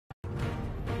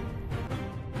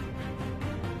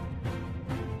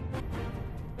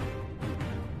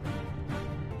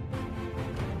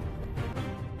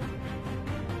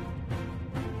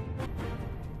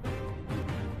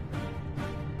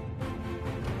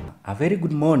A very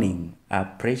good morning, our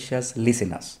precious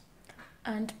listeners.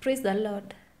 And praise the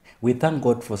Lord. We thank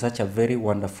God for such a very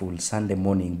wonderful Sunday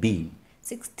morning being.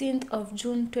 16th of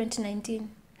June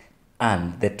 2019.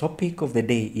 And the topic of the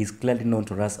day is clearly known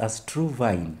to us as True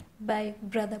Vine. By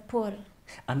Brother Paul.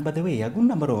 And by the way, a good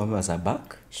number of members are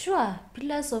back. Sure,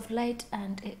 Pillars of Light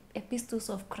and Epistles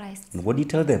of Christ. And what do you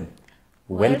tell them?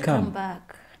 Welcome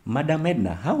back. Madam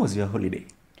Edna, how was your holiday?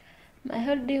 My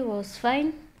holiday was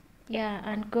fine. Yeah,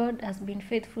 and God has been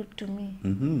faithful to me.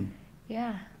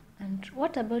 Yeah, and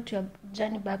what about your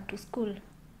journey back to school?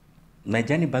 My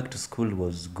journey back to school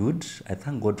was good. I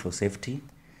thank God for safety.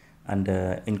 And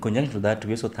in conjunction with that,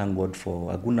 we also thank God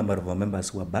for a good number of our members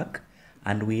who are back.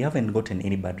 And we haven't gotten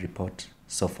any bad report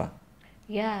so far.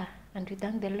 Yeah, and we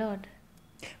thank the Lord.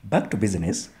 Back to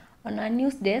business. On our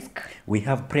news desk, we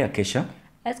have Prayer Kesha,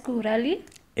 High School Rally,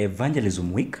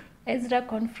 Evangelism Week, Ezra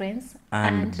Conference,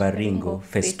 and Baringo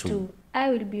Phase 2.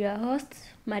 I will be your host,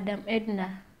 Madam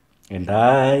Edna. And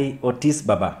I, Otis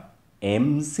Baba,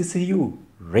 MCCU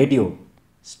Radio.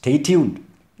 Stay tuned.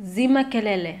 Zima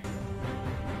Kelele.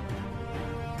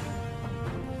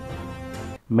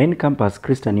 Main Campus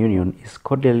Christian Union is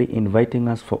cordially inviting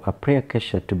us for a prayer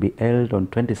kesha to be held on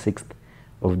 26th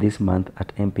of this month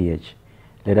at MPH.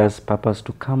 Let us purpose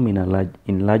to come in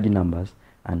large numbers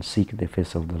and seek the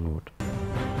face of the Lord.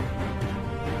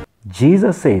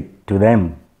 Jesus said to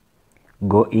them,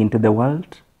 "Go into the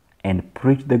world and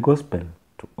preach the gospel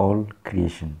to all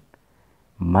creation."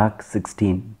 Mark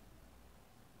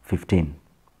 16:15.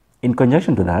 In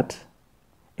conjunction to that,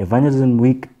 Evangelism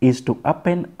Week is to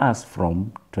happen as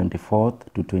from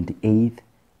 24th to 28th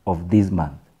of this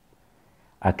month.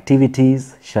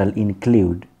 Activities shall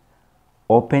include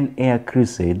open air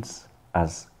crusades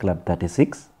as Club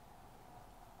 36,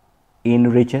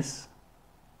 in-reaches,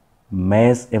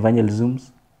 mass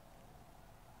evangelisms,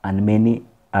 and many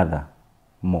other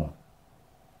more.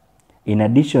 In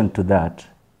addition to that,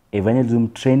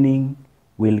 evangelism training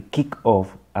will kick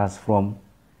off as from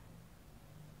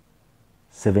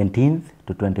 17th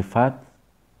to 21st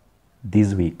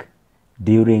this week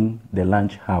during the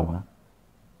lunch hour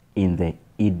in the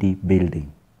ED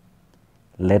building.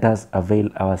 Let us avail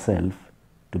ourselves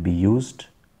to be used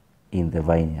in the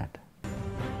vineyard.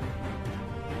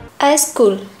 High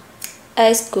school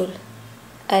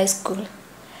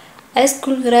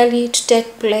rally to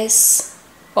take place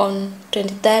on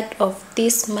 23rd of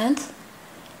this month.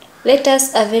 Let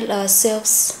us avail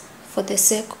ourselves for the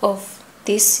sake of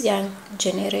this young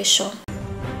generation.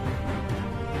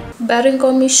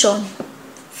 Baringo Mission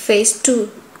Phase 2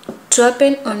 to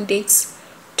happen on dates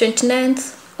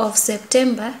 29th of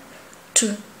September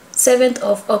to 7th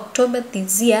of October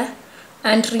this year,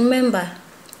 and remember,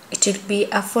 it will be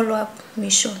a follow-up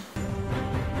mission.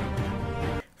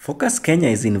 Focus Kenya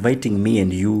is inviting me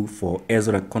and you for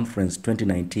Ezra Conference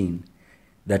 2019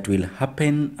 that will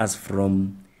happen as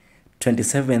from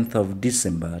 27th of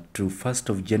December to 1st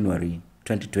of January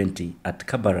 2020 at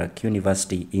Kabarak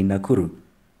University in Nakuru.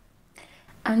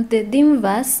 And the theme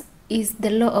verse is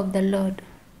the law of the Lord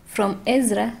from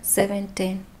Ezra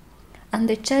 7:10. And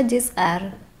the charges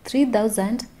are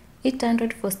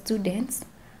 3,800 for students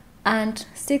and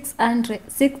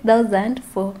 6,000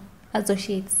 for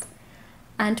associates.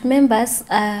 And members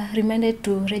are reminded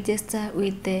to register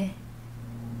with the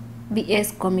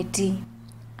BS committee.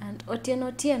 And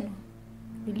Otieno,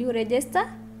 will you register?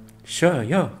 Sure,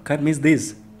 can't miss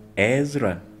this.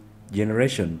 Ezra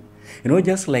generation.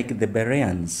 Just like the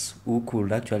Bereans who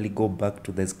could actually go back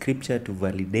to the scripture to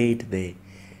validate the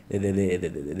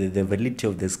validity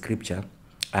of the scripture.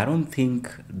 I don't think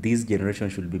this generation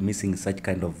should be missing such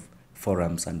kind of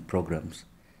forums and programs.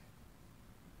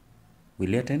 Will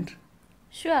you attend?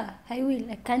 Sure, I will.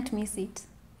 I can't miss it.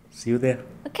 See you there.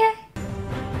 Okay.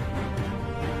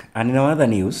 And in our other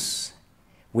news,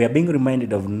 we are being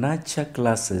reminded of nurture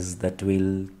classes that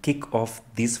will kick off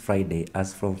this Friday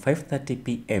as from 5:30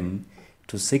 p.m.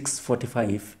 to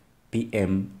 6:45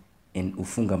 p.m. in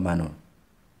Ufungamano.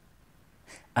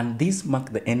 And this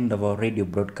marked the end of our radio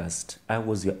broadcast. I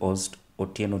was your host,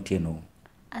 Otieno.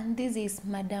 And this is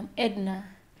Madam Edna.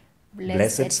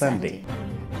 Blessed Sunday.